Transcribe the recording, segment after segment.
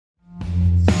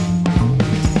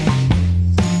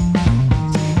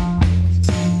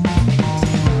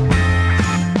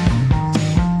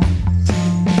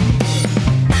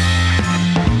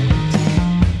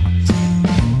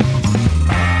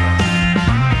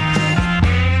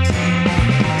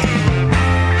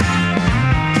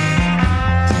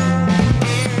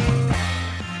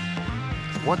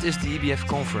What is the EBF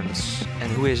Conference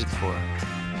and who is it for?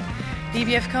 The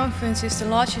EBF Conference is the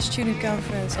largest student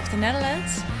conference of the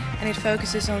Netherlands, and it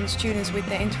focuses on students with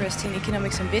their interest in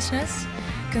economics and business.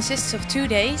 It consists of 2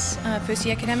 days. First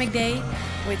the academic day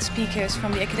with speakers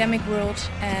from the academic world,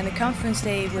 and a conference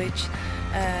day which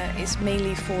is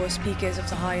mainly for speakers of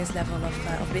the highest level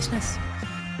of business.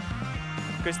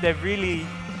 Because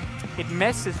it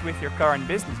messes with your current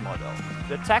business model.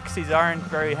 The taxis aren't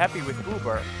very happy with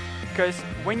Uber, because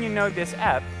when you know this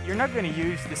app, you're not going to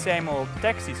use the same old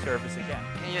taxi service again.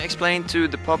 Can you explain to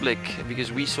the public,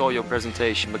 because we saw your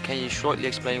presentation, but can you shortly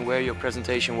explain where your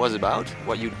presentation was about,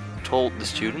 what you told the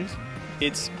students?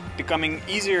 It's becoming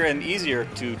easier and easier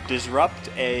to disrupt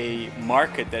a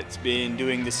market that's been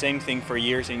doing the same thing for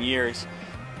years and years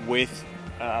with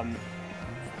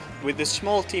a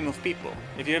small team of people.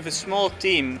 If you have a small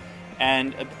team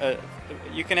and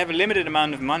you can have a limited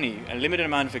amount of money, a limited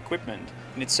amount of equipment,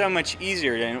 and it's so much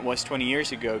easier than it was 20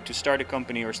 years ago to start a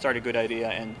company or start a good idea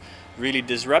and really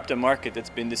disrupt a market that's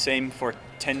been the same for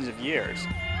tens of years.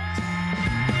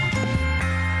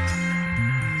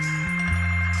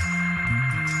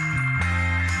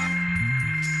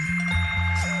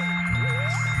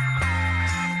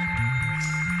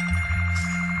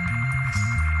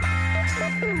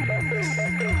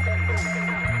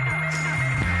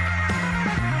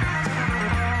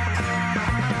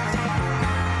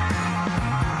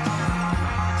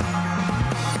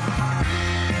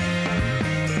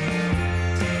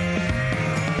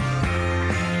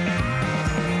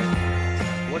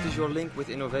 What is your link with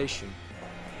innovation?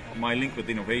 My link with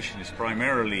innovation is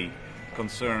primarily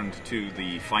concerned to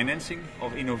the financing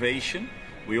of innovation.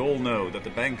 We all know that the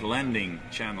bank lending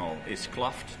channel is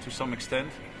cleft to some extent,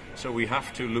 so we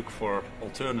have to look for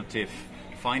alternative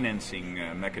financing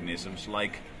mechanisms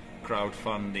like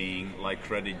crowdfunding, like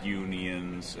credit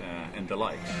unions and the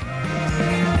likes.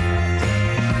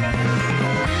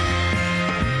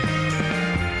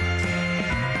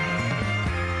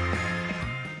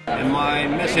 And my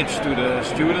message to the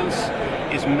students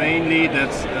is mainly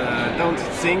that don't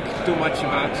think too much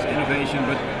about innovation,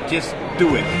 but just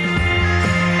do it.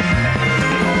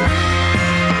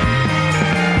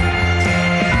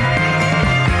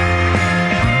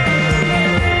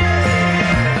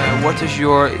 What is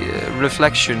your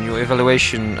reflection, your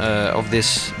evaluation of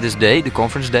this day, the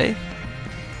conference day?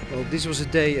 Well, this was a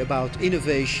day about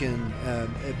innovation,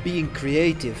 being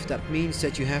creative. That means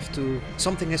that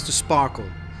something has to sparkle.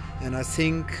 And I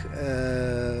think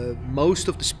most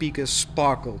of the speakers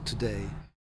sparkled today.